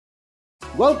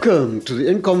Welcome to the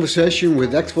In Conversation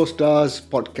with Expo Stars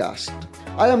podcast.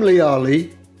 I am Lee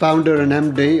Ali, founder and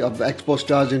MD of Expo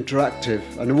Stars Interactive,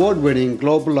 an award-winning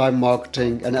global live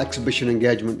marketing and exhibition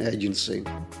engagement agency.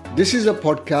 This is a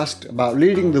podcast about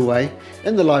leading the way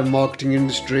in the live marketing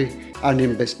industry and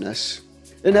in business.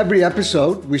 In every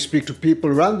episode, we speak to people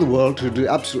around the world who do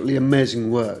absolutely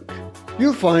amazing work.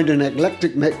 You'll find an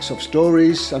eclectic mix of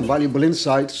stories and valuable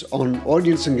insights on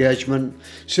audience engagement,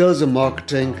 sales and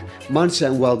marketing, mindset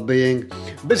and well-being,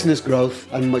 business growth,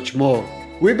 and much more.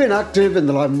 We've been active in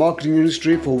the live marketing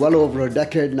industry for well over a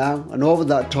decade now, and over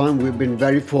that time we've been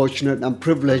very fortunate and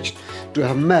privileged to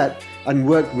have met and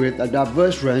worked with a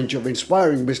diverse range of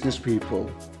inspiring business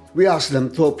people. We ask them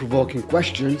thought-provoking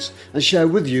questions and share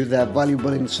with you their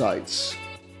valuable insights.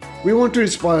 We want to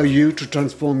inspire you to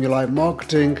transform your live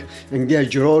marketing,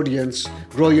 engage your audience,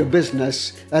 grow your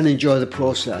business, and enjoy the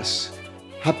process.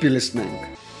 Happy listening.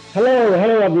 Hello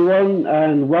everyone,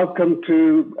 and welcome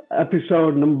to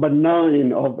episode number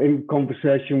 9 of In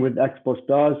Conversation with Expo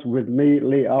Stars with me,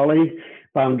 Lee Ali,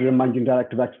 founder and managing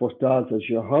director of Expo Stars, as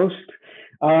your host.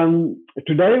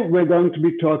 Today we're going to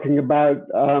be talking about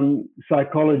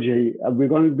psychology. We're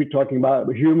going to be talking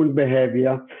about human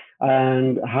behavior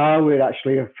and how it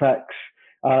actually affects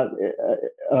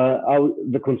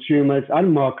the consumers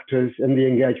and marketers in the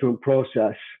engagement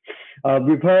process.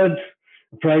 We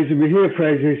hear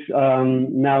phrases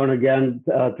now and again,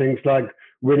 things like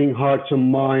winning hearts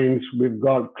and minds. We've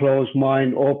got closed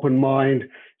mind, open mind.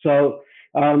 So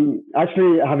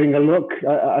actually having a look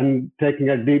and taking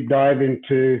a deep dive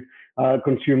into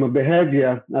consumer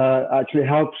behavior actually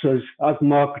helps us as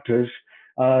marketers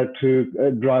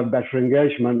to drive better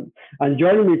engagement. And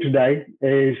joining me today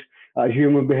is a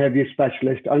human behavior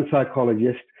specialist and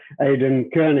psychologist, Aidan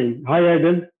Kearney. Hi,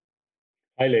 Aidan.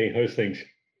 Hi, Lee. How's things?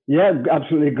 Yeah,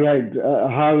 absolutely great.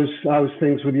 How's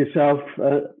things with yourself?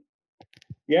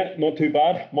 Yeah, not too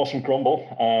bad. Mustn't grumble.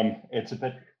 It's a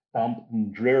bit damp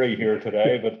and dreary here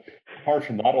today, but apart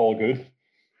from that, all good.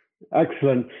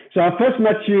 Excellent. So I first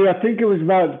met you, I think it was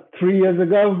about 3 years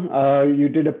ago. You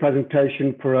did a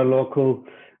presentation for a local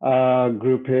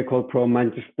group here called Pro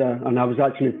Manchester, and I was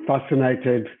actually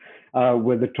fascinated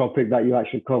with the topic that you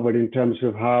actually covered in terms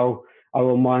of how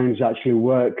our minds actually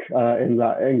work in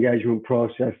that engagement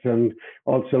process, and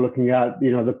also looking at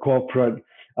the corporate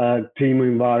team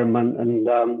environment and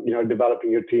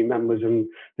developing your team members and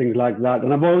things like that.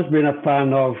 And I've always been a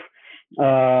fan of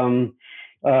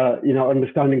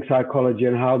understanding psychology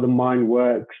and how the mind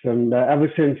works. And ever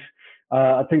since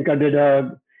I think I did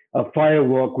a fire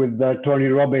walk with Tony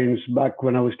Robbins back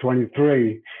when I was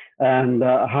 23, and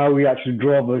how he actually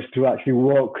drove us to actually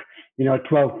walk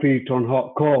 12 feet on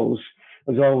hot coals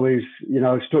has always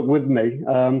stuck with me.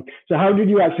 So how did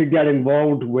you actually get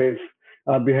involved with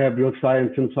behavioral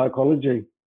science and psychology?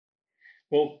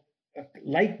 Well,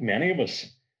 like many of us,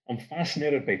 I'm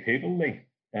fascinated by people, Lee.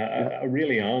 I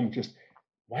really am. Just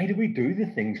why do we do the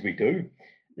things we do?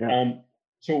 Yeah.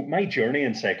 So my journey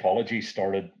in psychology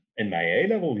started in my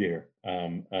A-level year.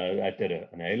 I did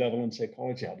an A-level in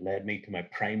psychology. That led me to my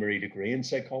primary degree in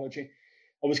psychology.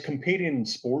 I was competing in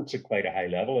sports at quite a high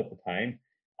level at the time,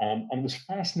 and was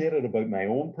fascinated about my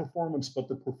own performance, but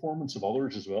the performance of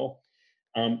others as well.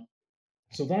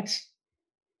 So that's,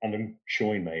 and I'm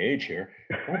showing my age here,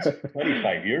 that's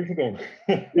 25 years ago.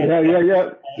 Yeah.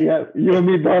 You and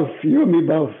me both.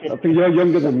 I think you're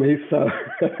younger than me, so.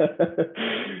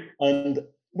 And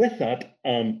with that,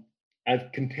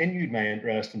 I've continued my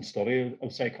interest in study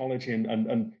of psychology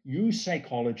and use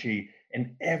psychology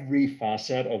in every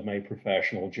facet of my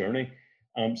professional journey.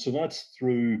 So that's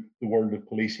through the world of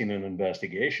policing and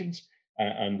investigations,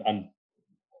 and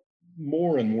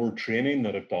more and more training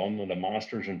that I've done, and a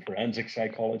master's in forensic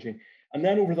psychology. And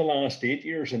then over the last 8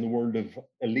 years in the world of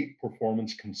elite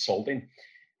performance consulting,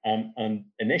 and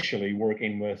initially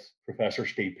working with Professor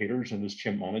Steve Peters and his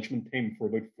chimp management team for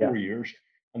about 4 years.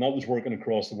 And that was working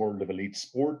across the world of elite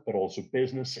sport, but also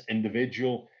business,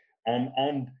 individual,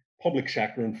 and public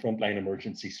sector and frontline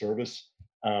emergency service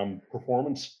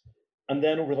performance. And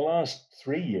then over the last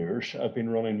 3 years, I've been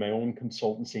running my own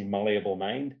consultancy, Malleable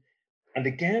Mind. And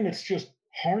again, it's just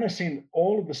harnessing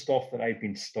all of the stuff that I've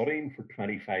been studying for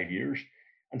 25 years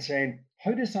and saying,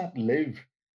 how does that live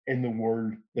in the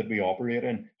world that we operate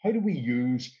in? How do we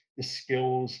use the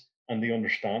skills and the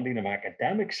understanding of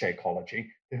academic psychology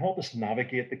to help us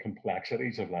navigate the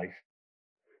complexities of life?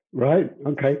 Right.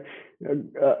 Okay.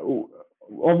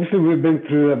 Obviously, we've been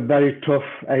through a very tough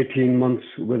 18 months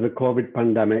with the COVID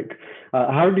pandemic.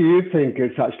 How do you think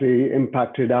it's actually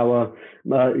impacted our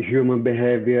human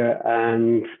behavior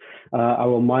and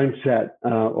our mindset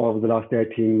over the last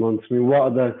 18 months. I mean, what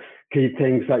are the key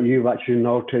things that you've actually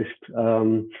noticed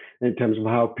in terms of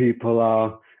how people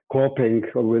are coping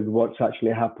with what's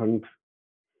actually happened?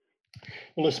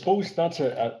 Well, I suppose that's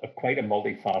a quite a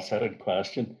multifaceted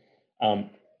question.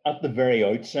 At the very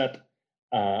outset,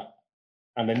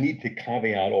 and I need to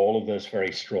caveat all of this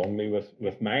very strongly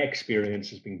with my experience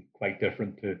has been quite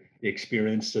different to the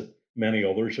experience that many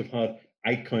others have had.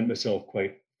 I count myself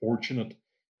quite fortunate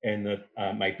in that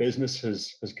my business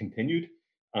has continued,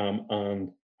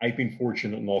 and I've been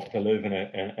fortunate enough to live in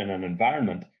an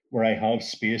environment where I have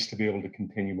space to be able to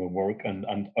continue my work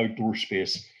and outdoor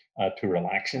space to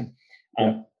relax in.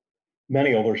 Yeah.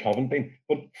 Many others haven't been.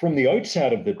 But from the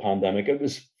outset of the pandemic, it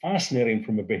was fascinating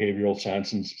from a behavioral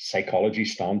science and psychology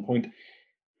standpoint.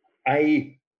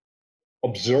 I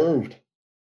observed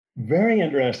very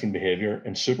interesting behavior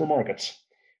in supermarkets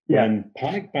when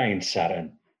panic buying set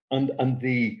in, and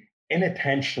the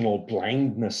inattentional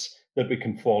blindness that we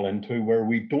can fall into where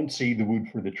we don't see the wood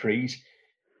for the trees,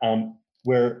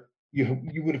 where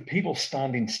you would have people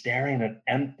standing staring at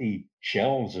empty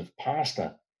shelves of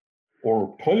pasta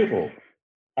or toilet roll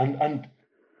and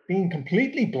being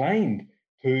completely blind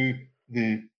to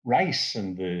the rice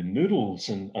and the noodles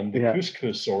and the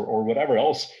couscous or whatever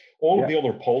else, all of the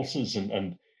other pulses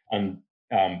and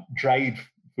dried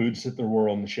foods that there were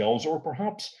on the shelves, or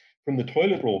perhaps from the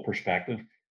toilet roll perspective,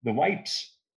 the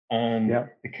wipes and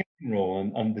the kitchen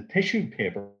roll and the tissue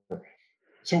paper.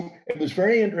 So it was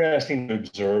very interesting to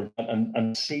observe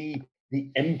and see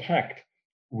the impact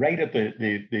right at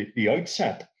the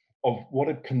outset of what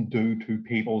it can do to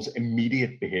people's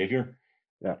immediate behavior.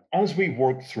 As we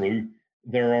work through,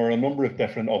 there are a number of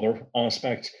different other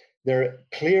aspects. There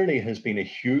clearly has been a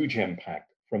huge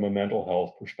impact from a mental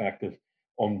health perspective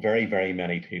on very, very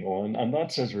many people. And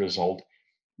that's as a result,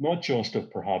 not just of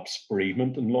perhaps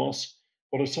bereavement and loss,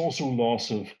 but it's also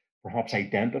loss of perhaps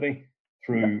identity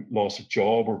through loss of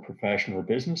job or profession or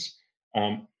business,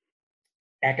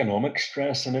 economic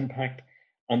stress and impact.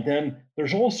 And then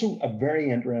there's also a very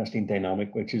interesting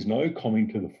dynamic which is now coming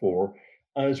to the fore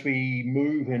as we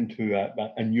move into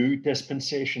a new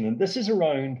dispensation. And this is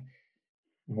around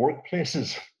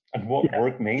workplaces and what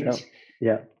work means.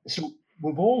 So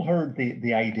we've all heard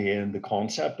the idea and the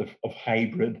concept of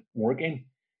hybrid working.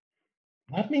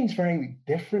 That means very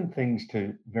different things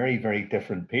to very, very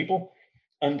different people.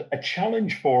 And a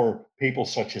challenge for people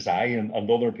such as I and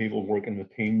other people working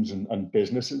with teams and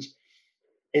businesses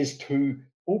is to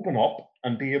open up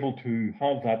and be able to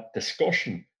have that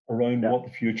discussion around what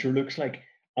the future looks like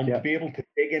and to be able to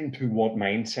dig into what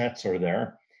mindsets are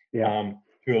there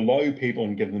to allow people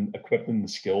and equip them the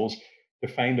skills to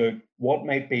find out what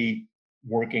might be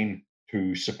working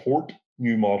to support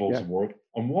new models of work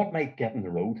and what might get in the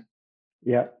road.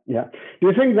 Do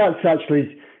you think that's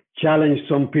actually challenged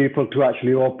some people to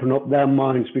actually open up their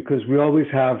minds? Because we always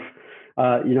have,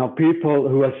 people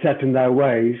who are set in their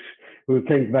ways, who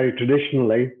think very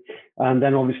traditionally. And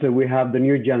then obviously we have the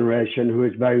new generation who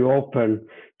is very open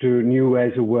to new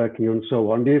ways of working and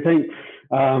so on. Do you think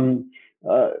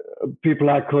people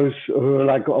like us who are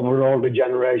like of an older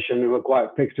generation who are quite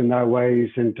fixed in their ways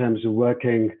in terms of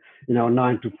working,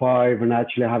 9 to 5 and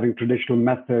actually having traditional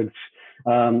methods,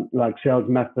 like sales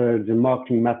methods and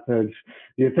marketing methods,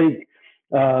 do you think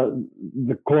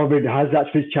the COVID has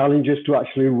actually challenged us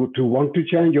to want to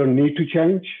change or need to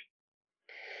change?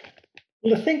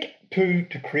 Well, I think to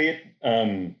create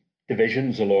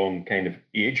divisions along kind of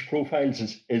age profiles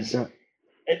is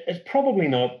it's probably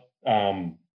not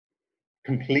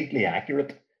completely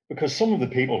accurate, because some of the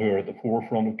people who are at the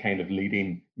forefront of kind of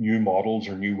leading new models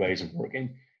or new ways of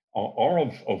working are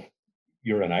of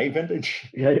your and I vintage.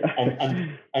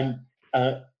 And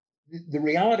the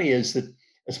reality is that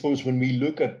I suppose when we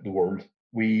look at the world,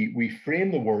 we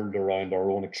frame the world around our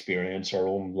own experience, our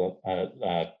own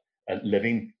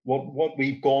living, what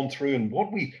we've gone through, and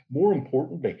more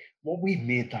importantly, what we've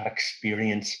made that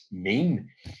experience mean.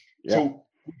 So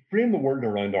we frame the world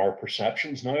around our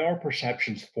perceptions. Now our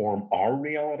perceptions form our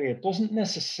reality. It doesn't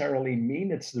necessarily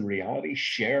mean it's the reality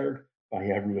shared by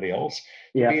everybody else.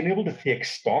 Being able to take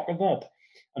stock of that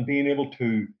and being able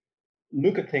to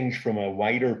look at things from a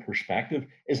wider perspective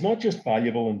is not just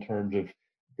valuable in terms of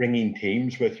bringing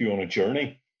teams with you on a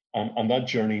journey, and that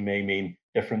journey may mean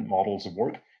different models of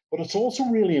work, but it's also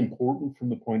really important from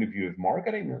the point of view of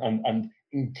marketing and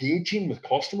engaging with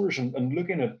customers and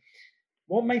looking at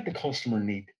what might the customer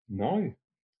need now,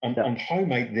 and how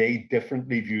might they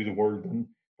differently view the world than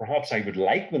perhaps I would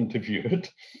like them to view it,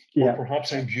 or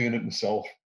perhaps I'm viewing it myself.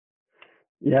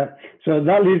 So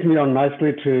that leads me on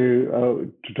nicely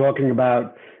to talking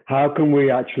about how can we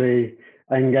actually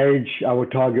engage our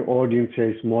target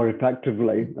audiences more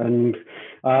effectively. And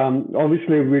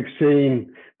obviously, we've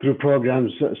seen through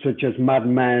programs such as Mad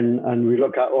Men, and we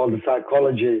look at all the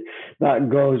psychology that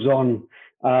goes on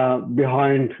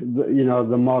behind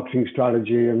the marketing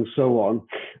strategy and so on.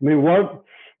 I mean,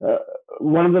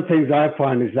 one of the things I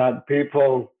find is that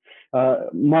people,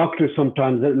 marketers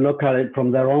sometimes look at it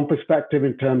from their own perspective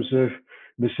in terms of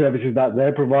the services that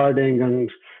they're providing,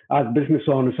 and as business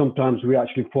owners, sometimes we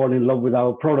actually fall in love with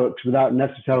our products without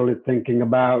necessarily thinking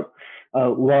about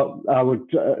what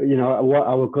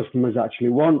our customers actually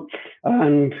want.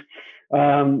 And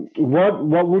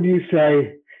what would you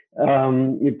say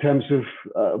in terms of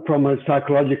from a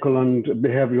psychological and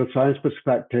behavioral science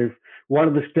perspective? What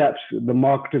are the steps the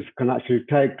marketers can actually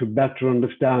take to better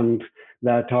understand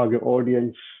their target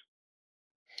audience?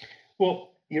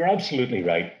 Well, you're absolutely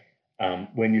right.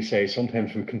 When you say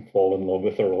sometimes we can fall in love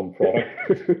with our own product.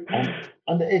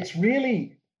 And it's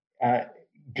really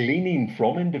gleaning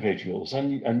from individuals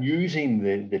and using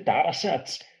the data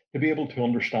sets to be able to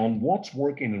understand what's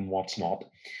working and what's not.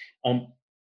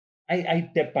 I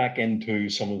dip back into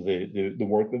some of the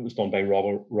work that was done by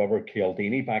Robert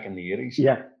Cialdini back in the 80s.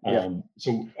 Yeah.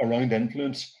 So around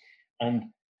influence and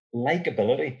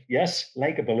likability. Yes,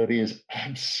 likability is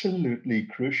absolutely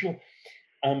crucial.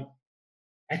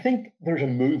 I think there's a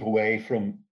move away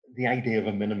from the idea of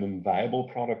a minimum viable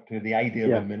product to the idea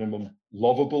of a minimum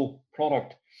lovable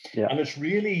product. Yeah. And it's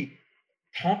really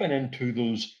tapping into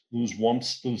those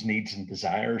wants, those needs and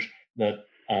desires that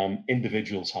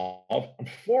individuals have. And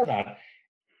for that,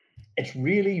 it's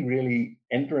really, really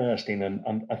interesting.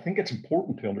 And I think it's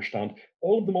important to understand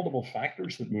all of the multiple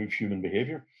factors that move human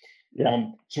behavior.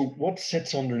 Yeah. So what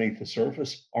sits underneath the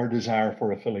surface, our desire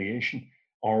for affiliation,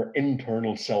 our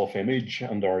internal self-image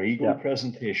and our ego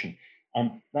presentation,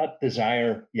 that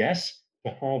desire, yes,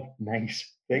 to have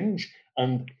nice things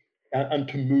and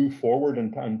to move forward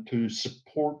and to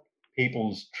support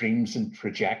people's dreams and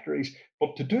trajectories.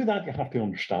 But to do that, you have to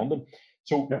understand them.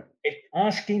 So if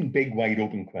asking big, wide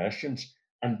open questions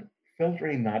and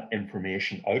filtering that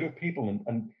information out of people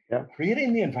and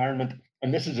creating the environment,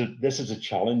 and this is a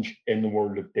challenge in the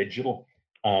world of digital.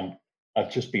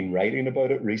 I've just been writing about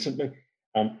it recently.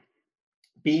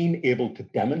 Being able to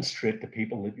demonstrate to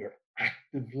people that you're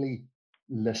actively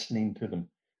listening to them,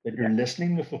 that you're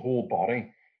listening with the whole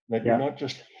body, that you're not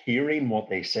just hearing what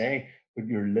they say, but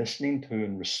you're listening to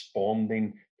and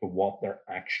responding to what they're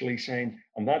actually saying.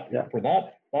 And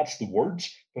that's the words,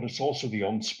 but it's also the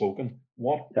unspoken,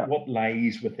 what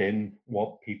lies within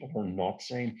what people are not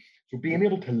saying. So being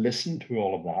able to listen to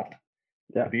all of that,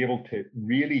 to be able to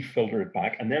really filter it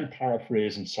back and then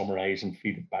paraphrase and summarize and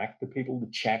feed it back to people to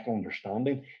check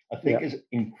understanding, I think is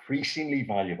increasingly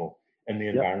valuable in the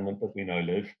environment that we now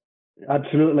live.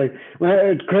 Absolutely.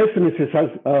 Well, Craziness has,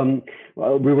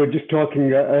 we were just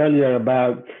talking earlier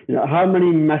about how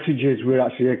many messages we're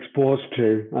actually exposed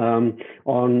to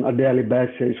on a daily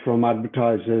basis from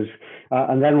advertisers.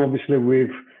 And then obviously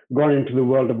we've gone into the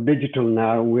world of digital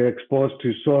now. We're exposed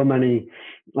to so many,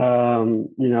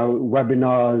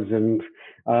 webinars and,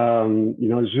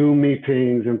 Zoom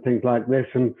meetings and things like this.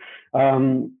 And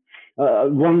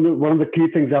one of the key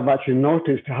things I've actually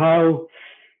noticed how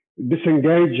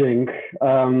disengaging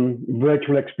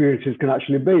virtual experiences can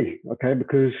actually be, okay?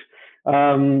 Because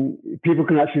people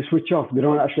can actually switch off. They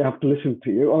don't actually have to listen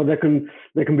to you, or they can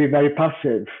be very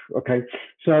passive, okay?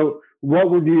 So what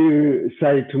would you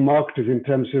say to marketers in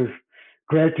terms of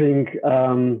creating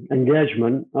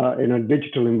engagement in a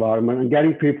digital environment and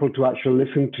getting people to actually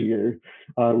listen to you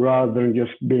rather than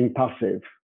just being passive?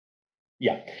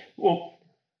 Yeah, well,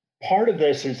 part of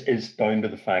this is down to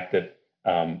the fact that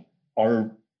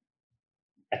our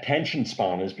attention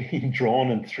span is being drawn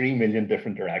in 3 million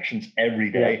different directions every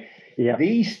day.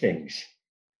 These things,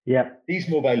 these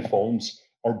mobile phones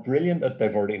are brilliant at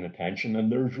diverting attention. And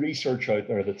there's research out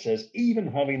there that says even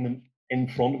having them in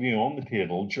front of you on the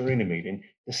table during a meeting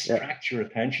distracts your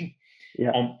attention.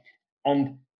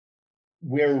 And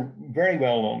we're very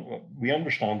well on, we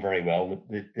understand very well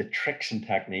that the tricks and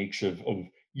techniques of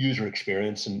user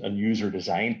experience and user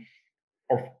design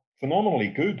are phenomenally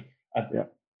good at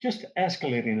just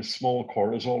escalating a small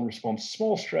cortisol response,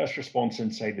 small stress response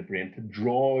inside the brain to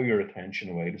draw your attention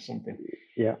away to something.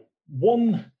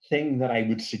 One thing that I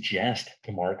would suggest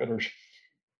to marketers,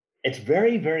 it's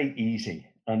very, very easy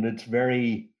and it's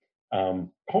very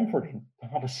comforting to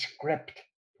have a script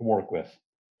to work with.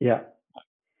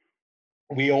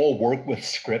 We all work with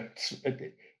scripts.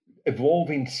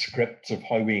 Evolving scripts of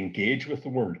how we engage with the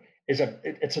world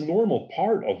it's a normal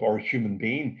part of our human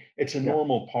being. It's a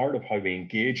normal part of how we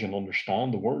engage and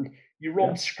understand the world. You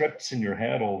run scripts in your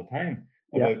head all the time.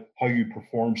 about how you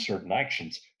perform certain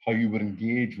actions, how you would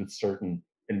engage with certain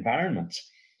environments.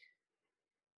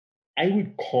 I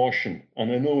would caution,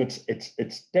 and I know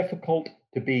it's difficult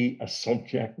to be a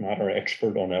subject matter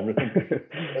expert on everything.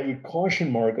 I would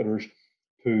caution marketers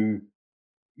to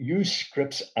use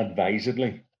scripts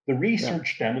advisedly. The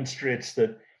research demonstrates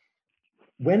that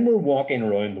when we're walking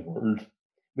around the world,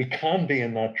 we can be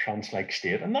in that trance-like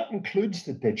state, and that includes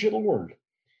the digital world.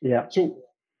 Yeah. So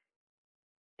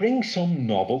bring some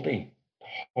novelty to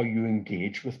how you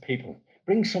engage with people.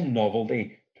 Bring some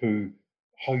novelty to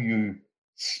how you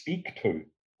speak to,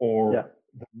 or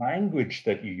the language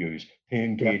that you use to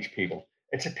engage people.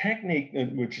 It's a technique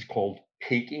which is called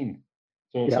peaking.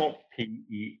 So it's not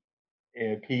P-E-A-K.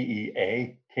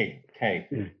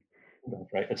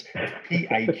 That's right. It's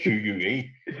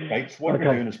P-I-Q-U-E, right? So what we're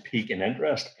doing is peaking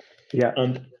interest. Yeah.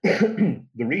 And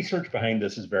the research behind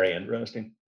this is very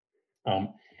interesting.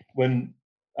 When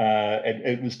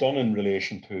it was done in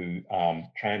relation to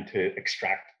trying to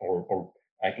extract or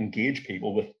engage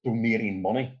people with donating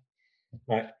money.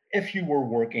 Now, if you were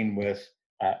working with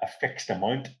a fixed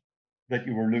amount that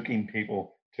you were looking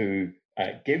people to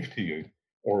give to you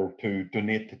or to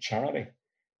donate to charity,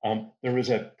 there was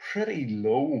a pretty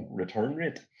low return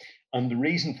rate. And the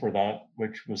reason for that,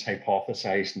 which was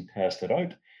hypothesized and tested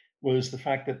out, was the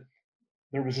fact that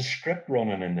there was a script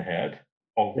running in the head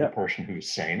of the person who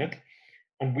was saying it.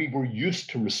 And we were used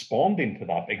to responding to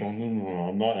that by going, no,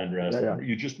 I'm not interested.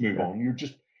 You just move on.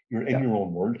 You're in your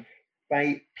own world.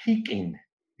 By piquing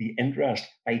the interest,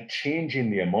 by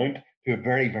changing the amount to a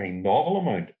very, very novel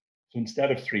amount. So instead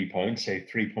of £3, say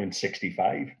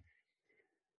 £3.65,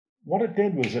 what it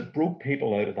did was it broke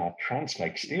people out of that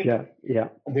trance-like state. And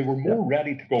they were more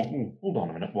ready to go, hold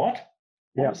on a minute, what?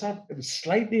 What was that? It was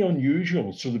slightly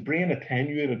unusual. So the brain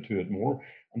attenuated to it more.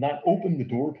 And that opened the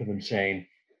door to them saying,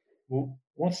 well,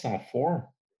 what's that for?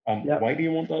 Why do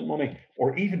you want that money?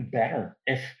 Or even better,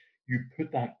 if you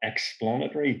put that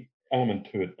explanatory element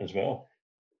to it as well,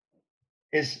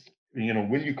 is,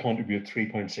 will you contribute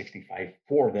 £3.65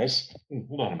 for this?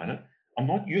 Hold on a minute. I'm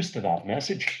not used to that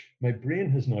message. My brain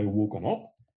has now woken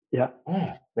up.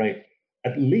 Right.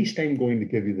 At least I'm going to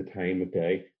give you the time of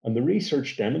day. And the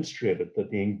research demonstrated that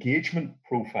the engagement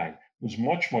profile was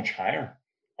much, much higher.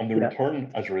 And the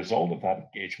return as a result of that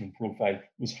engagement profile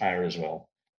was higher as well.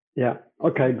 Yeah.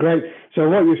 Okay, great. So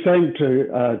what you're saying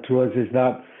to us is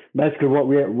that basically what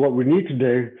we need to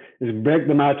do is break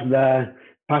them out of their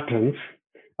patterns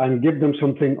and give them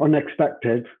something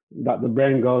unexpected that the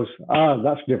brain goes,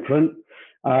 that's different.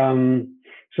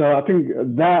 So I think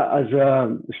that as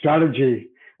a strategy,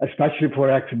 especially for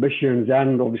exhibitions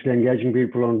and obviously engaging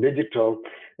people on digital,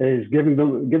 is giving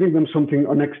them something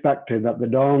unexpected that they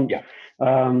don't.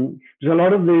 There's a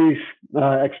lot of these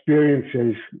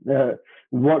experiences.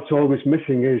 What's always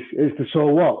missing is the so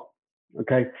what.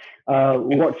 Okay,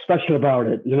 what's special about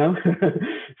it?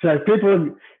 So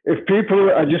if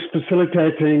people are just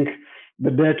facilitating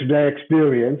the day-to-day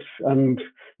experience and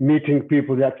meeting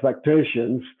people's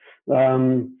expectations,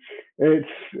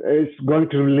 it's going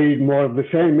to lead more of the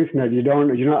same, isn't it?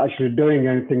 You're not actually doing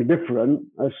anything different.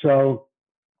 So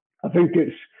I think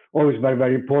it's always very,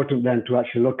 very important then to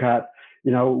actually look at,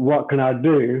 what can I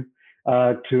do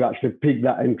to actually pique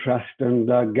that interest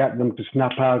and get them to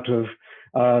snap out of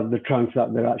the trance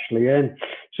that they're actually in.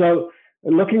 So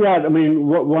looking at,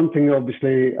 one thing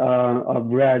obviously I've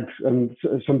read and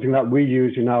something that we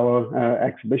use in our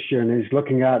exhibition is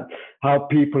looking at how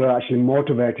people are actually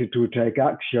motivated to take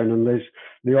action. And there's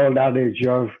the old adage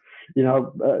of,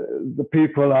 the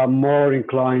people are more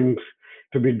inclined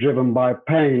to be driven by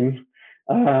pain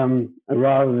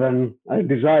rather than a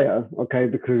desire, okay?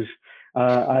 Because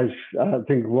as I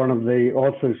think one of the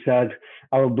authors said,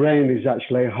 our brain is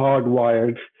actually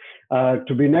hardwired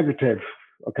to be negative,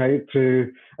 okay?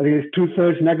 I think it's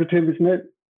 2/3 negative, isn't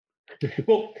it?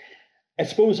 Well, I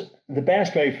suppose the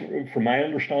best way, from my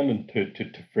understanding,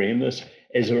 to frame this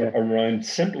is around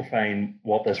simplifying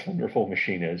what this wonderful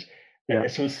machine is.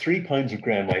 So it's 3 pounds of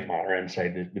grey and white matter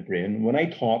inside the brain. When I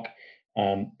talk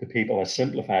to people, I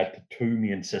simplify it to 2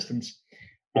 main systems.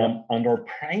 And our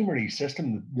primary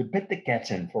system, the bit that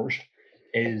gets in first,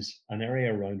 is an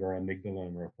area around our amygdala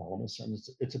and our thalamus. And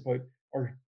it's about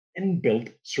our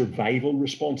inbuilt survival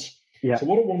response. So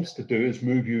what it wants to do is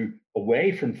move you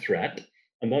away from threat,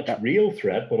 and that's real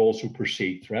threat, but also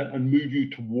perceived threat, and move you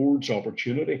towards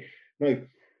opportunity. Now,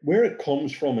 where it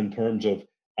comes from in terms of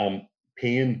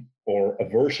pain or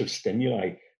aversive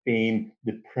stimuli being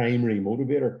the primary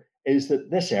motivator is that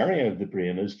this area of the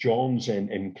brain, as Johns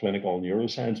in Clinical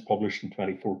Neuroscience published in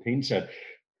 2014 said,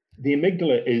 the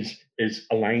amygdala is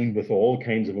aligned with all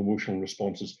kinds of emotional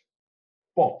responses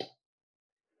but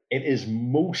it is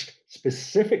most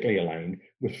specifically aligned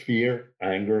with fear,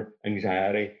 anger,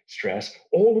 anxiety, stress,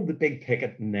 all of the big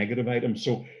ticket negative items.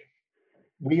 So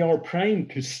we are primed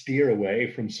to steer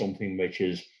away from something which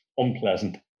is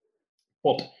unpleasant,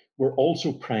 but we're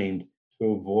also primed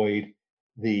to avoid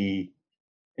the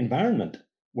environment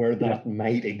where Yeah. that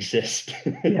might exist.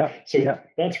 Yeah. So Yeah.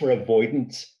 that's where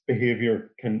avoidance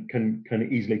behavior can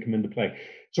easily come into play.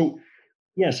 So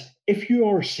yes, if you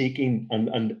are seeking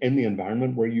and in the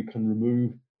environment where you can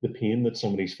remove the pain that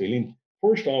somebody's feeling,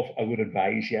 first off, I would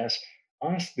advise, yes,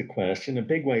 ask the question, a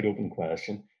big wide open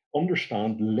question,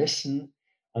 understand, listen,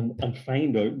 and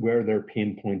find out where their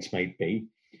pain points might be.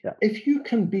 Yeah. If you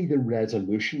can be the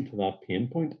resolution to that pain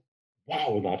point,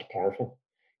 wow, that's powerful.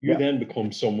 You Yeah. then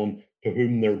become someone to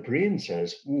whom their brain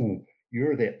says, "Ooh,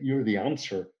 you're the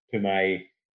answer to my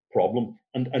problem."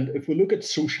 And if we look at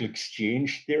social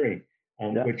exchange theory,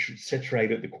 Yeah. which sits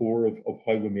right at the core of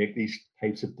how we make these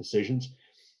types of decisions,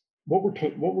 what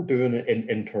we're doing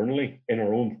internally in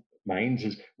our own minds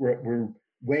is we're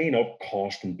weighing up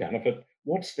cost and benefit.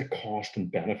 What's the cost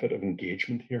and benefit of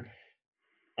engagement here?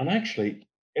 And actually,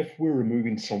 if we're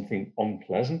removing something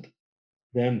unpleasant,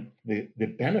 then the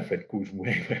benefit goes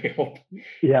way, way up.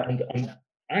 Yeah. And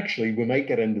actually, we might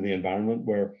get into the environment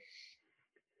where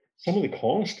some of the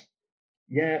cost,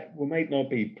 yeah, we might not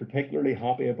be particularly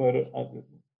happy about it.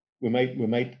 We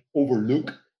might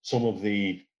overlook some of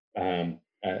the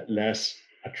less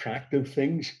attractive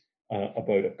things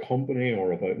about a company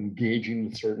or about engaging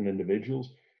with certain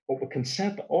individuals, but we can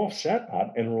offset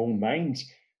that in our own minds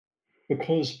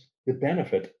because the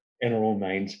benefit in our own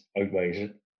minds outweighs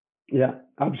it. Yeah,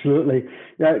 absolutely.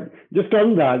 Yeah, just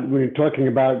on that, we're talking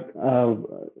about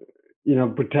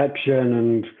protection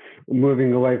and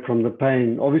moving away from the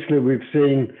pain. Obviously, we've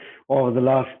seen over the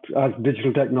last, as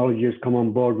digital technology has come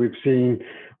on board, we've seen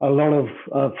a lot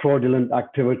of fraudulent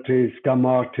activities, scam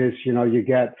artists. You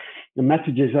get the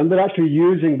messages, and they're actually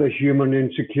using the human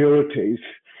insecurities.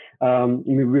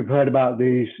 We've heard about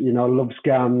these, love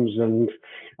scams and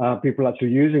people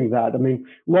actually using that. I mean,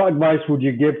 what advice would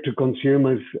you give to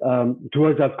consumers, to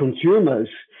us as consumers,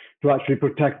 to actually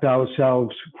protect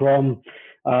ourselves from,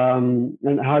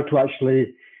 and how to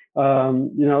actually,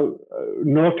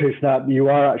 notice that you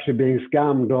are actually being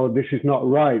scammed or this is not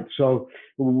right? So,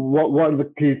 what are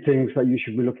the key things that you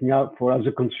should be looking out for as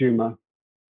a consumer?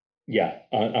 Yeah,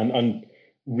 and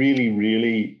really,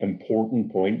 really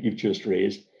important point you've just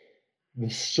raised. The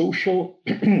social,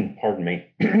 pardon me,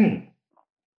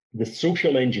 the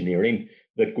social engineering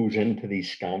that goes into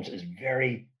these scams is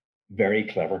very, very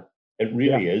clever. It Yeah,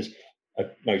 really is.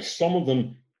 Now, some of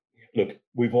them, look,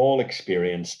 we've all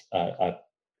experienced a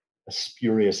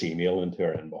spurious email into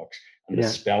our inbox, and the yeah,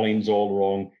 spelling's all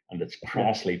wrong, and it's yeah,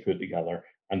 crassly put together,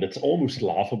 and it's almost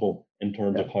laughable in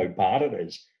terms yeah, of how bad it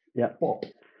is. yeah, But,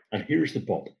 and here's the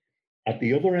but, at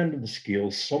the other end of the scale,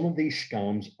 some of these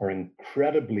scams are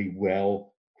incredibly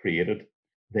well created.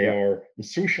 They yeah, are the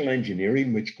social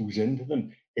engineering which goes into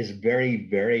them is very,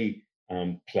 very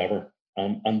clever,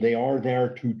 and they are there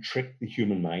to trick the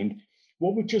human mind.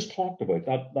 What we just talked about,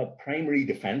 that primary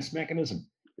defense mechanism,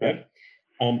 yeah, right?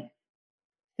 Um,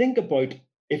 think about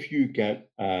if you get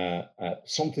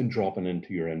something dropping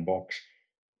into your inbox,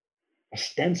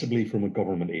 ostensibly from a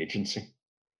government agency,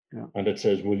 yeah, and it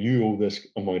says, "Well, you owe this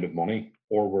amount of money,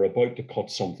 or we're about to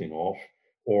cut something off,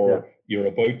 yeah, or you're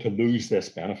about to lose this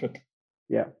benefit."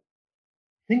 yeah,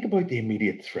 Think about the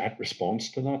immediate threat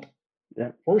response to that.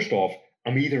 yeah, First off,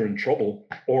 I'm either in trouble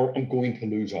or I'm going to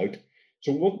lose out.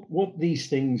 So what these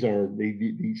things are,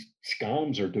 these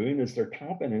scams are doing is they're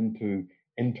tapping into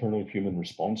internal human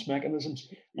response mechanisms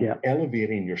and yeah,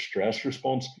 elevating your stress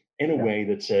response in a yeah, way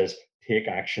that says, take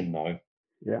action now,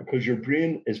 yeah, because your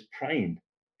brain is primed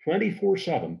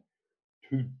 24/7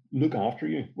 to look after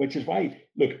you, which is why,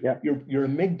 look, yeah, your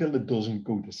amygdala doesn't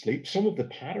go to sleep. Some of the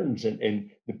patterns in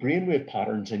the brainwave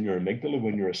patterns in your amygdala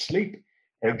when you're asleep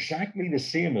are exactly the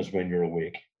same as when you're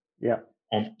awake. yeah,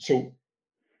 So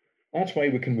that's why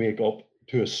we can wake up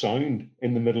to a sound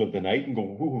in the middle of the night and go,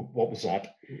 "Whoa, what was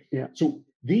that?" yeah, So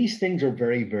these things are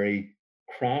very, very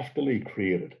craftily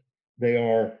created. They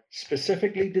are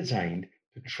specifically designed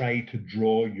to try to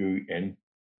draw you in.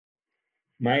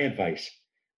 My advice,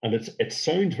 and it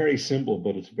sounds very simple,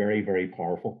 but it's very, very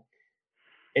powerful.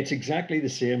 It's exactly the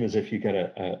same as if you get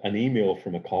an email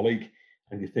from a colleague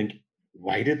and you think,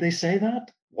 why did they say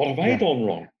that? What have I yeah, done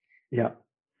wrong? yeah,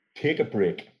 Take a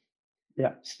break,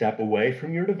 yeah, step away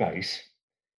from your device,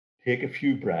 take a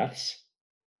few breaths,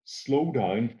 slow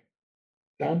down,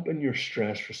 dampen your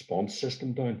stress response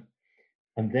system down,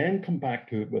 and then come back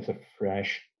to it with a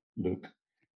fresh look.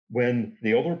 when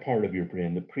the other part of your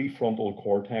brain, the prefrontal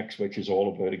cortex, which is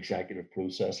all about executive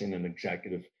processing and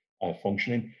executive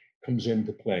functioning, comes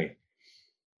into play.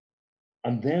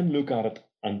 And then look at it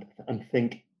and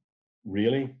think,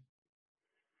 really,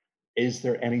 is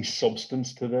there any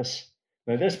substance to this?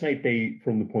 Now, this might be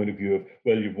from the point of view of,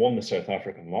 well, you've won the South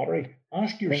African lottery.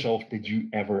 Ask yourself, did you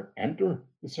ever enter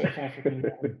the South African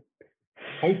lottery?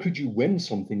 How could you win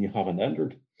something you haven't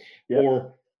entered? Yeah.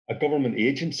 Or a government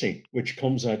agency which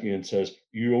comes at you and says,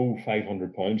 you owe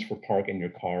 £500 for parking your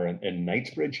car in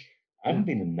Knightsbridge. I haven't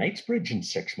been in Knightsbridge in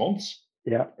 6 months.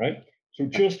 Yeah. Right. So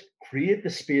just create the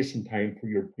space and time for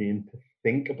your brain to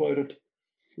think about it.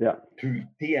 Yeah. To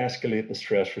de-escalate the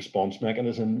stress response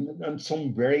mechanism, and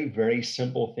some very, very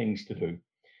simple things to do.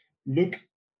 Look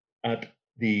at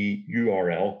the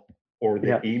URL or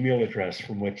the email address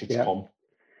from which it's come.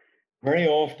 Very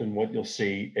often what you'll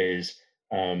see is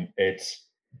it's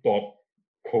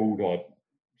 .co.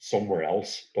 somewhere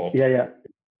else.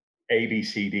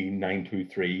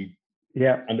 ABCD923.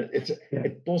 Yeah. And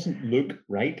it doesn't look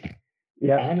right.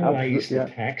 Yeah. Analyze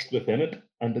the text within it,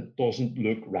 and it doesn't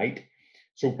look right.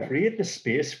 So create the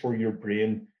space for your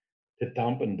brain to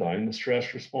dampen down the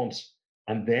stress response,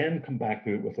 and then come back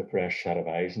to it with a fresh set of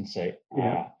eyes and say,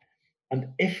 And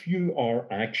if you are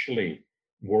actually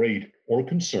worried or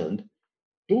concerned,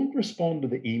 don't respond to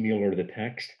the email or the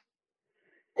text.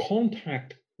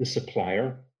 Contact the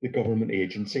supplier, the government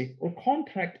agency, or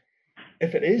contact,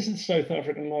 if it is the South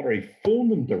African lottery, phone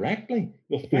them directly.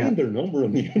 You'll find their number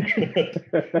on the internet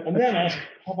and then ask,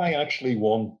 have I actually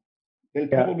won? They'll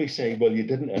probably say, well, you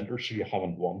didn't enter, so you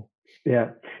haven't won. Yeah,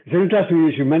 it's interesting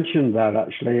as you mentioned that.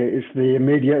 Actually, it's the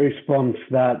immediate response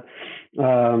that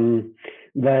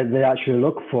they actually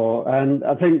look for, and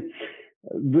I think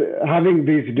having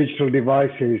these digital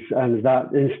devices and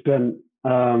that instant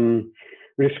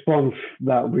response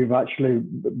that we've actually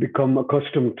become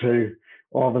accustomed to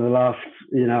over the last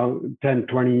 10,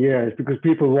 20 years, because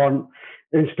people want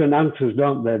instant answers,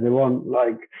 don't they? They want,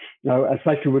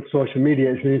 especially with social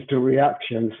media, it's an instant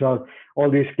reaction. So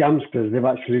all these scamsters, they've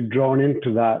actually drawn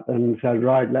into that and said,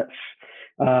 right, let's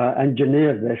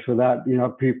engineer this so that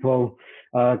people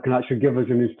can actually give us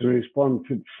an instant response.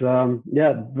 It's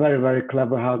very, very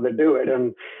clever how they do it.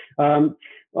 And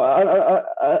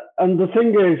the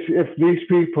thing is, if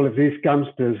these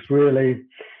scamsters really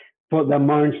put their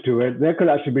minds to it, they could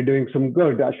actually be doing some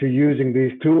good, actually using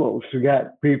these tools to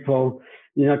get people,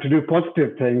 to do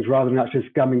positive things rather than actually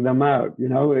scamming them out.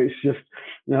 It's just,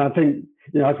 I think,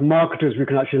 as marketers, we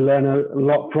can actually learn a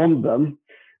lot from them.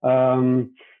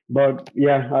 But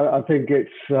I think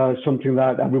it's something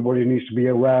that everybody needs to be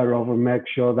aware of and make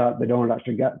sure that they don't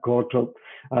actually get caught up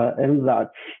in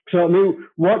that. So, I mean,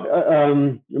 what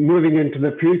moving into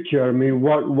the future, I mean,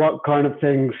 what kind of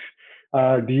things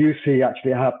do you see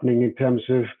actually happening in terms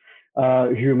of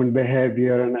human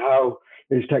behavior, and how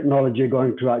is technology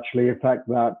going to actually affect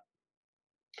that?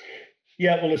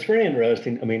 Yeah, well, it's very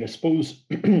interesting. I mean, I suppose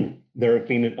there have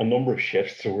been a number of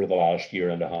shifts over the last year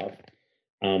and a half.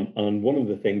 And one of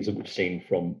the things that we've seen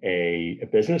from a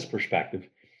business perspective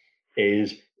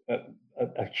is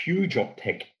a huge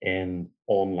uptick in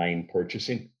online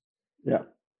purchasing. Yeah.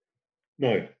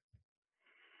 Now,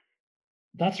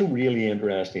 that's a really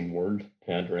interesting world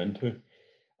to enter into.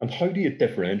 And how do you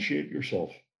differentiate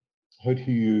yourself? How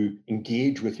do you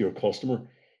engage with your customer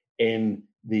in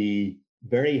the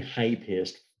very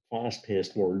high-paced,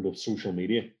 fast-paced world of social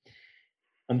media?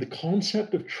 And the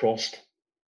concept of trust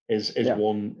is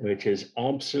one which is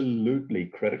absolutely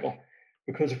critical.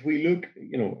 Because if we look,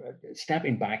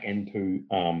 stepping back into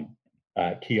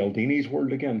Cialdini's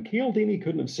world again, Cialdini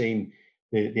couldn't have seen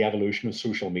the evolution of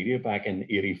social media back in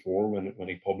 '84 when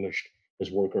he published his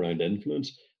work around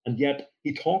influence. And yet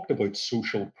he talked about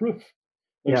social proof.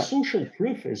 Now, social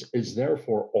proof is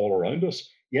therefore all around us.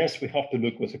 Yes, we have to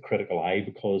look with a critical eye,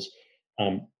 because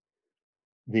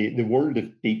the world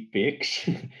of deep fakes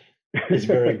is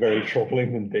very, very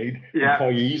troubling indeed. How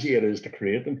easy it is to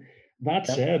create them. That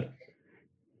said,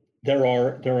 there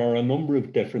are a number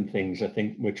of different things, I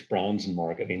think, which brands and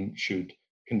marketing should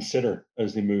consider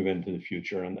as they move into the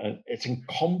future. And it's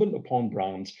incumbent upon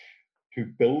brands to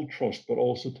build trust, but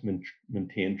also to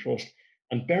maintain trust.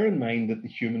 And bear in mind that the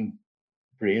human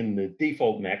brain, the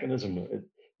default mechanism,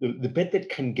 the bit that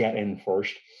can get in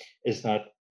first is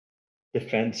that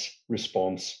defense,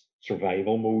 response,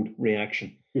 survival mode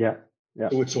reaction.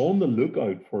 So it's on the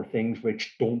lookout for things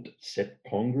which don't sit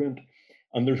congruent.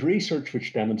 And there's research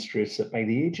which demonstrates that by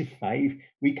the age of 5,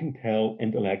 we can tell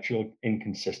intellectual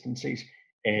inconsistencies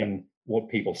in what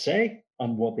people say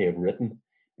and what they have written.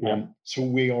 So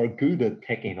we are good at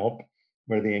picking up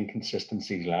where the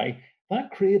inconsistencies lie. that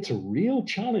creates a real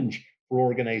challenge for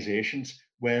organizations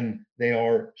when they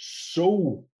are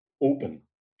so open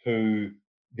to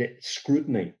the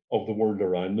scrutiny of the world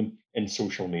around them in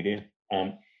social media.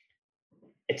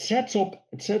 It sets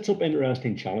up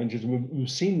interesting challenges. We've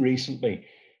seen recently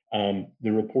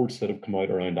the reports that have come out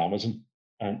around Amazon,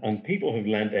 and people have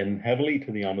lent in heavily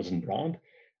to the Amazon brand.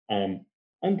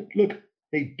 And look,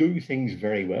 they do things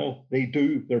very well. They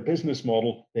do their business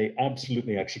model. They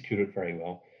absolutely execute it very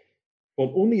well.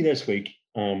 But only this week,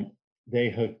 they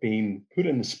have been put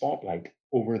in the spotlight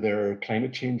over their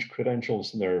climate change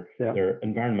credentials, their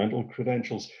environmental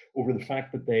credentials, over the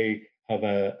fact that they have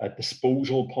a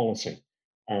disposal policy.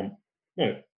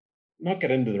 Now, not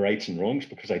get into the rights and wrongs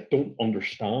because I don't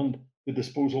understand the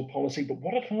disposal policy, but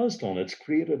what it has done, it's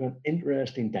created an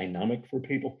interesting dynamic for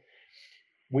people.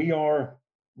 We are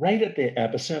right at the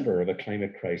epicenter of a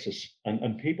climate crisis,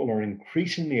 and people are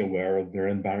increasingly aware of their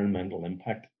environmental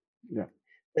impact. Yeah.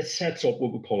 It sets up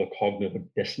what we call a cognitive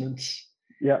dissonance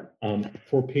Yeah.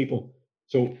 For people.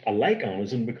 So I like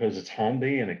Amazon because it's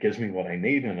handy and it gives me what I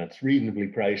need and it's reasonably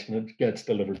priced and it gets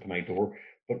delivered to my door.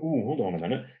 But oh, hold on a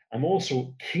minute. I'm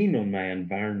also keen on my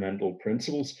environmental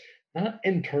principles. That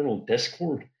internal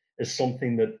discord is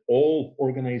something that all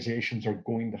organizations are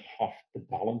going to have to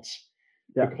balance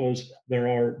because there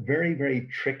are very, very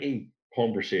tricky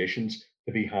conversations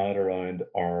to be had around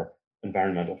our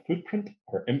environmental footprint,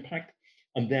 our impact,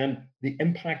 and then the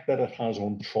impact that it has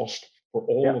on trust for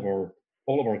all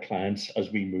of our clients as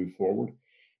we move forward.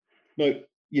 Now,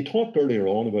 you talked earlier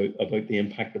on about the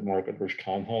impact that marketers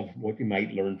can have, what you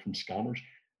might learn from scammers.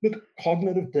 Look,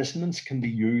 cognitive dissonance can be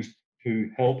used to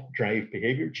help drive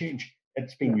behavior change.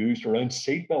 It's been used around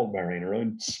seatbelt wearing,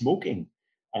 around smoking,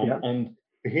 and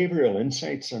behavioral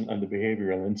insights and the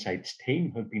behavioral insights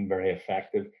team have been very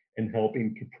effective in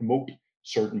helping to promote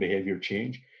certain behavior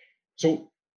change.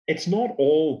 So it's not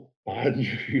all bad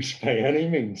news by any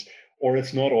means, or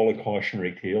it's not all a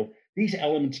cautionary tale. These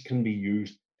elements can be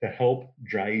used to help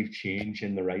drive change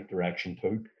in the right direction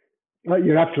too.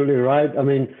 You're absolutely right. I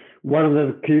mean, one of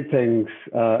the key things,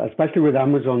 especially with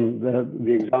Amazon,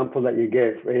 the example that you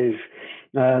gave is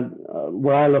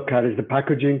what I look at is the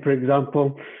packaging, for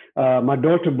example. My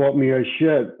daughter bought me a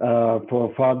shirt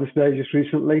for Father's Day just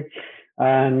recently,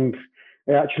 and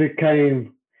it actually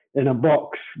came in a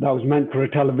box that was meant for a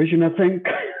television, I think.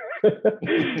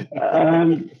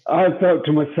 And I thought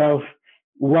to myself,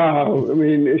 wow, I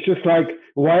mean, it's just like,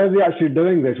 why are they actually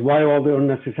doing this? Why all the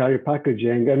unnecessary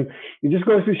packaging? And it just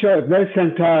goes to show if they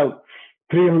sent out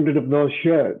 300 of those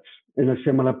shirts in a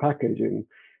similar packaging,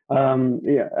 how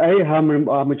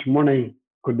much money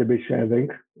could they be saving?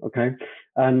 Okay.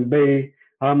 And B,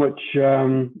 how much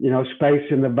space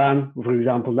in the van, for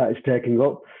example, that is taking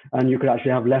up, and you could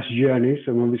actually have less journeys,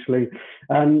 and obviously,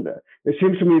 and it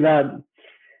seems to me that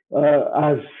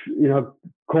as you know,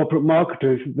 corporate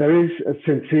marketers, there is a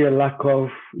sincere lack of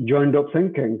joined up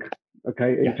thinking.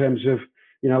 Okay, in terms of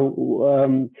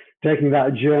taking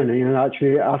that journey and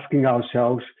actually asking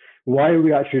ourselves, why are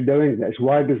we actually doing this?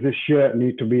 Why does this shirt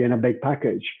need to be in a big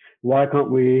package? Why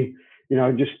can't we,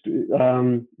 just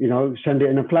send it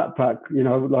in a flat pack?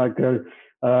 Like a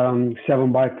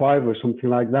 7x5 or something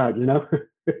like that.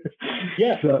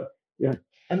 Yeah. So, yeah.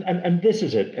 And this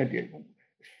is it.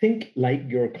 Think like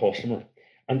your customer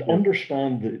and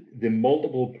understand the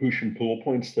multiple push and pull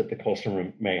points that the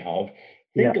customer may have.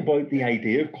 Think about the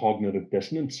idea of cognitive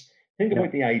dissonance. Think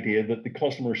about the idea that the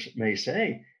customers may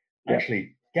say,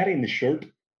 actually, getting the shirt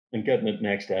and getting it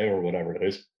next day or whatever it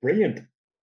is, brilliant.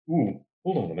 Ooh,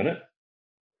 hold on a minute.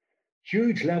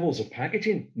 Huge levels of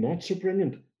packaging, not so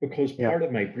brilliant, because part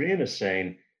of my brain is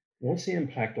saying, what's the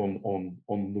impact on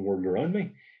the world around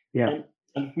me?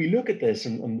 And if we look at this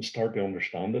and start to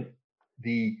understand it,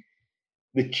 the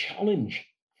challenge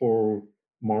for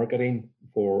marketing,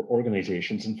 for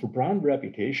organizations, and for brand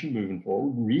reputation moving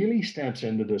forward really steps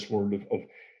into this world of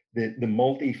the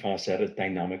multifaceted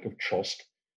dynamic of trust.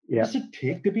 What does it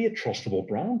take to be a trustable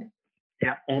brand?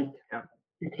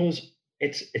 Because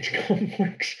it's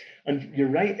complex, and you're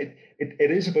right.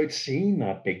 It is about seeing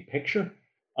that big picture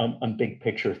and big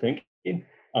picture thinking.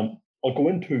 I'll go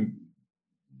into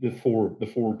the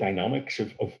four dynamics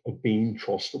of being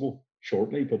trustable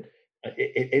shortly, but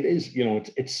it is,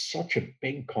 it's such a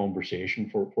big conversation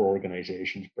for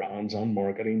organizations, brands, and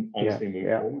marketing as they move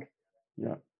forward.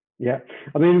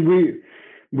 I mean,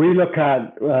 we look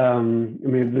at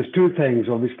there's two things,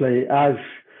 obviously, as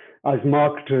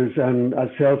marketers and as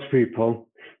salespeople.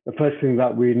 the first thing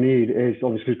that we need is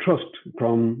obviously trust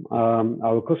from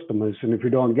our customers. And if we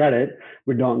don't get it,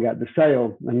 we don't get the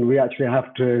sale. And we actually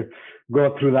have to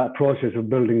go through that process of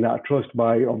building that trust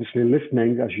by obviously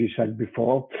listening, as you said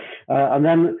before. And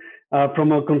then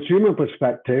from a consumer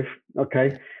perspective,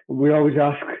 okay, we always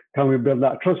ask, can we build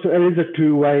that trust? So it is a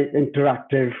two-way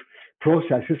interactive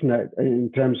process, isn't it,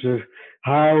 in terms of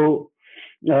how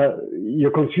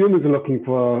your consumers are looking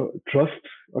for trust,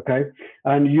 okay,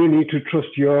 and you need to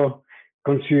trust your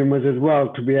consumers as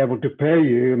well to be able to pay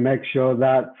you and make sure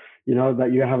that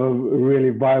that you have a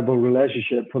really viable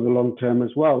relationship for the long term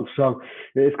as well. So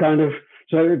it's kind of,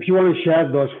 so if you want to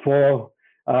share those four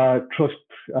trust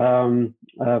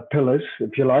pillars,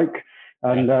 if you like,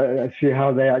 and see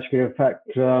how they actually affect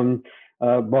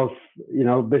both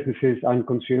businesses and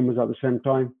consumers at the same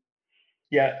time.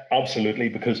 Yeah, absolutely.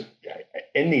 Because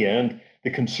in the end,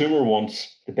 the consumer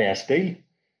wants the best deal.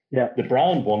 Yeah. The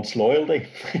brand wants loyalty.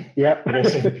 Yeah.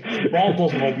 So the brand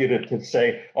doesn't want you to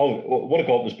say, "Oh, what I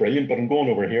got was brilliant, but I'm going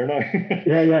over here now."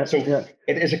 Yeah. So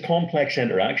it is a complex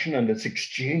interaction, and it's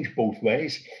exchanged both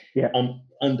ways. Yeah.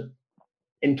 And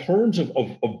in terms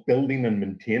of building and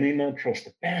maintaining that trust,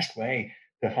 the best way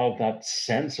to have that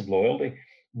sense of loyalty,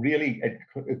 really,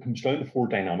 it comes down to four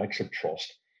dynamics of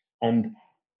trust. And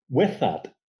with that,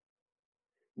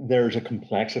 there's a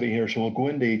complexity here. So we'll go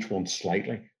into each one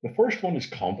slightly. The first one is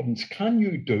competence. Can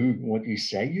you do what you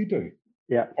say you do?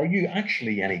 Yeah. Are you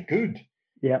actually any good?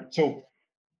 Yeah. So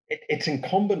it's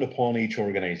incumbent upon each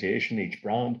organization, each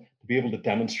brand, to be able to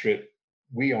demonstrate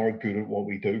we are good at what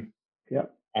we do. Yeah.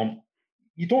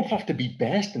 You don't have to be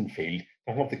best in field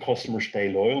to have the customer stay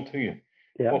loyal to you.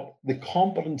 Yeah. But the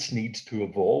competence needs to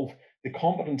evolve. The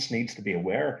competence needs to be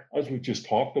aware, as we've just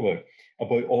talked about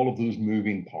all of those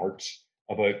moving parts,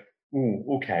 about,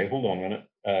 oh, okay, hold on a minute.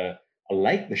 I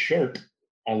like the shirt.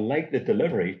 I like the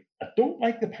delivery. I don't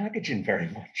like the packaging very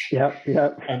much. Yeah. Yeah.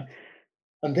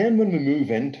 And then when we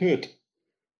move into it,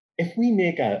 if we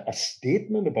make a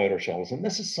statement about ourselves, and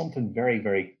this is something very,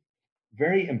 very,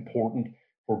 very important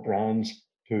for brands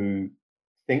to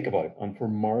think about and for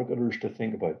marketers to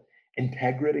think about,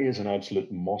 integrity is an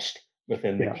absolute must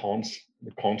within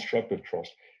the construct of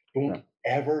trust. Don't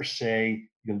ever say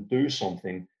you'll do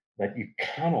something that you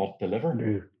cannot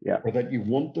deliver or that you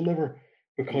won't deliver,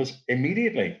 because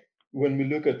immediately when we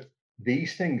look at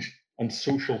these things and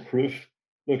social proof,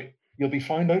 look, you'll be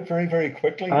found out very, very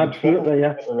quickly. Absolutely,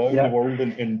 yeah. Around the world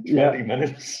in 20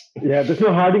 minutes. Yeah, there's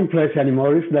no hiding place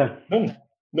anymore, is there?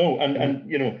 No.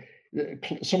 And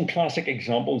some classic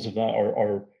examples of that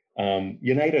are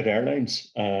United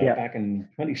Airlines. Back in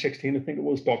 2016, I think it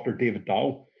was, Dr. David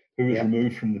Dow, who was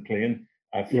removed from the plane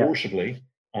forcibly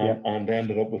and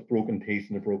ended up with broken teeth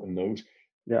and a broken nose.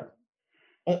 Yeah.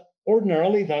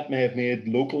 Ordinarily, that may have made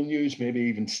local news, maybe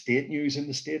even state news in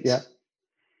the States. Yeah.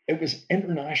 It was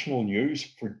international news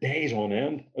for days on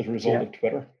end as a result of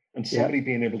Twitter and somebody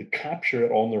being able to capture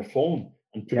it on their phone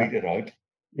and tweet it out.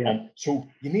 So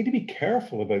you need to be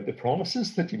careful about the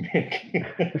promises that you make.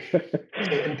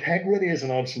 So integrity is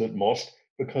an absolute must,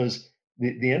 because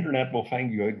the internet will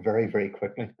find you out very, very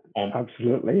quickly.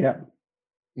 Absolutely, yeah.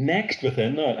 Next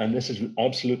within that, and this is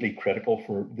absolutely critical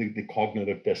for the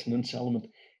cognitive dissonance element,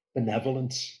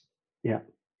 benevolence. Yeah.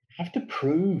 You have to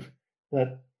prove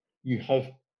that you have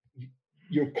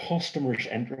your customers'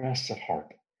 interests at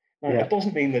heart. Now, it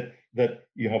doesn't mean that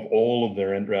you have all of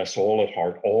their interests all at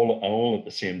heart, all at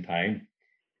the same time,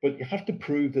 but you have to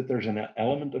prove that there's an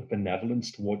element of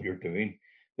benevolence to what you're doing,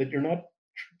 that you're not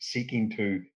seeking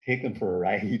to take them for a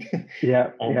ride,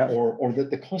 or that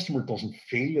the customer doesn't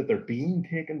feel that they're being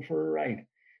taken for a ride.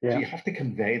 So you have to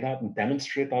convey that and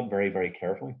demonstrate that very, very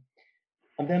carefully.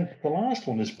 And then the last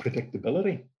one is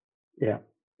predictability. Yeah.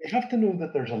 You have to know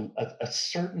that there's a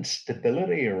certain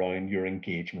stability around your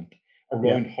engagement,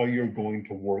 around how you're going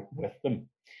to work with them,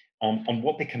 and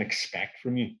what they can expect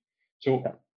from you. So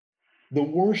the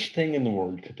worst thing in the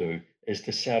world to do is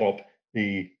to set up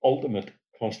the ultimate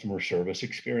customer service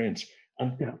experience.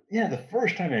 And the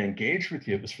first time I engaged with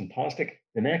you, it was fantastic.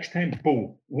 The next time,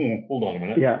 boom, hold on a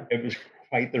minute. It was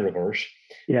quite the reverse.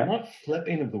 Yeah. And that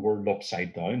flipping of the world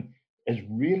upside down is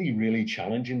really, really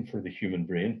challenging for the human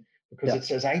brain, because it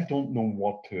says, I don't know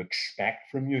what to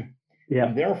expect from you.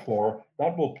 And therefore,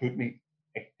 that will put me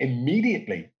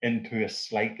immediately into a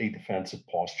slightly defensive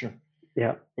posture.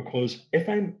 Yeah. Because if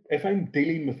I'm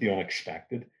dealing with the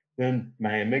unexpected, then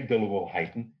my amygdala will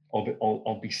heighten.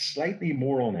 I'll be slightly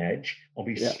more on edge. I'll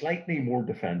be slightly more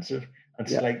defensive and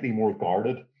slightly more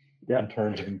guarded in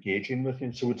terms of engaging with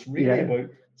you. So it's really about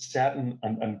setting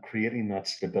and creating that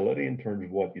stability in terms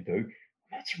of what you do.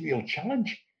 That's a real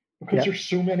challenge, because there's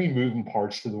so many moving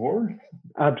parts to the world.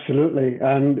 Absolutely.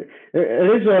 And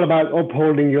it is all about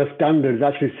upholding your standards,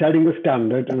 actually setting a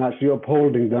standard and actually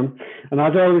upholding them. And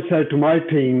as I always say to my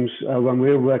teams when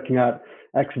we're working at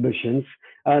exhibitions,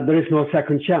 there is no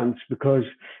second chance, because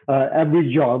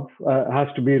every job has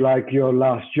to be like your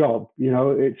last job.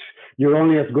 You're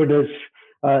only as good as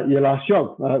your last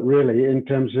job, really, in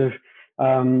terms of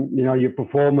your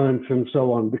performance and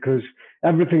so on, because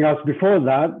everything else before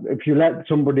that, if you let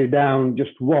somebody down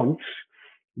just once,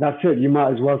 that's it. You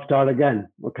might as well start again,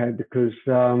 okay? Because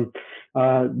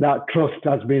that trust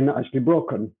has been actually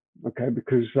broken, okay?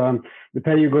 Because they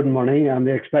pay you good money and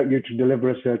they expect you to deliver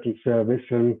a certain service,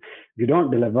 and if you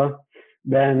don't deliver,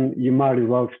 then you might as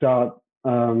well start.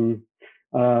 You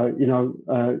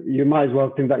might as well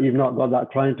think that you've not got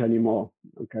that client anymore.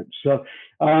 Okay, so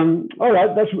all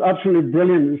right, that's absolutely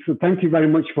brilliant. So thank you very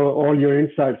much for all your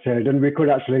insights, Ed. And we could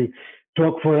actually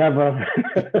talk forever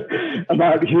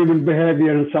about human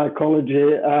behavior and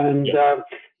psychology. And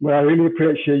well, I really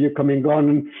appreciate you coming on.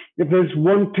 And if there's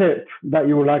one tip that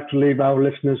you would like to leave our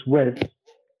listeners with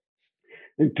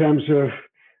in terms of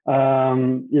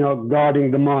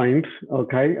guarding the mind,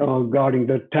 okay, or guarding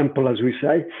the temple, as we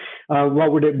say,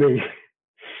 what would it be?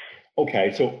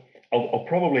 Okay, so I'll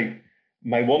probably,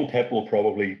 my one tip will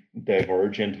probably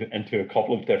diverge into a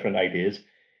couple of different ideas.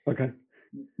 Okay.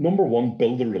 Number one,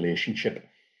 build a relationship.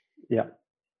 Yeah.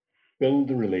 Build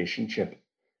the relationship.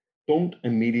 Don't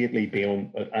immediately be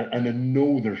on, and I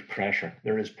know there's pressure.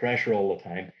 There is pressure all the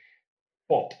time.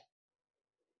 But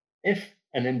if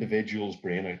an individual's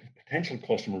brain, a potential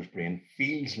customer's brain,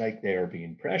 feels like they're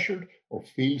being pressured or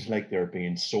feels like they're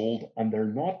being sold, and they're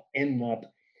not in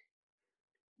that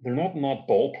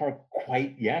ballpark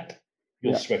quite yet,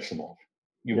 you'll switch them off.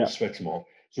 You will switch them off.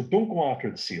 So don't go after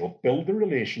the sale, build the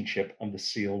relationship, and the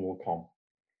sale will come.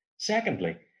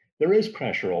 Secondly, there is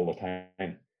pressure all the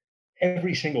time.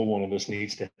 Every single one of us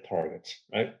needs to hit targets,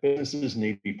 right? Businesses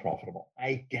need to be profitable.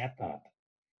 I get that.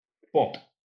 But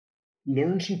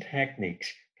learn some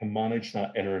techniques to manage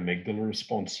that inner amygdala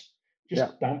response.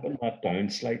 Just dampen that down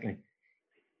slightly.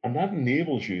 And that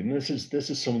enables you, and this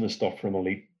is some of the stuff from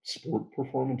elite sport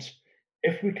performance.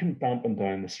 If we can dampen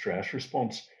down the stress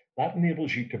response, that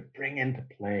enables you to bring into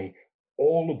play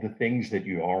all of the things that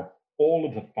you are, all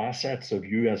of the facets of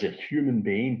you as a human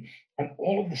being, and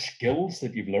all of the skills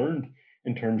that you've learned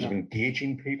in terms of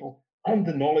engaging people and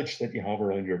the knowledge that you have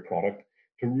around your product,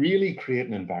 to really create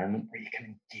an environment where you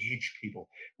can engage people,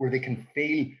 where they can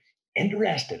feel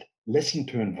interested, listened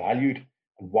to, and valued.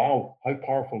 And wow, how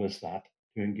powerful is that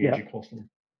to engage a customer?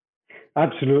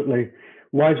 Absolutely.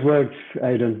 Wise words,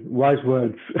 Aidan. Wise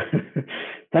words.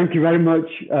 Thank you very much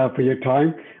for your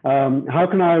time. How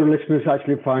can our listeners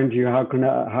actually find you? How can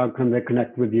they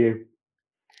connect with you?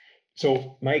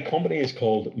 So my company is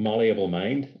called Malleable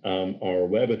Mind. Our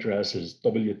web address is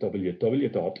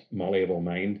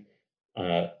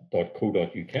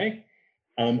www.malleablemind.co.uk.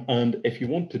 And if you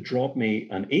want to drop me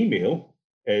an email,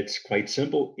 it's quite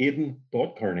simple,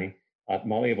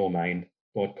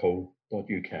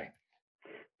 aidan.kearney@malleablemind.co.uk.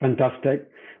 Fantastic.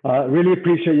 Really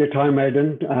appreciate your time,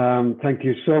 Aidan. Thank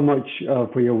you so much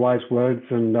for your wise words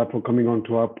and for coming on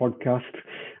to our podcast.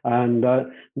 And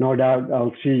no doubt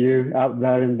I'll see you out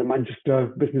there in the Manchester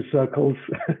business circles.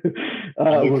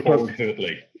 Look forward to it,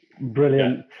 Lee.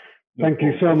 Brilliant. Yeah. Thank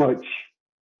you so much.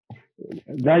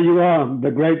 There you are, the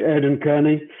great Aidan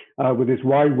Kearney with his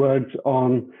wise words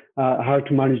on how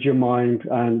to manage your mind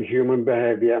and human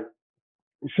behavior.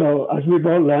 So as we've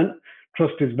all learned,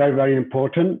 trust is very, very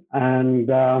important, and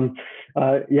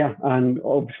and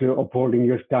obviously upholding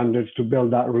your standards to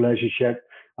build that relationship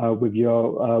with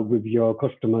your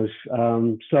customers.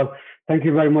 So thank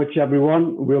you very much,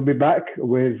 everyone. We'll be back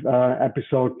with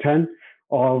episode 10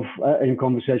 of In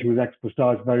Conversation with Expo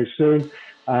Stars very soon,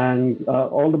 and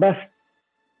all the best.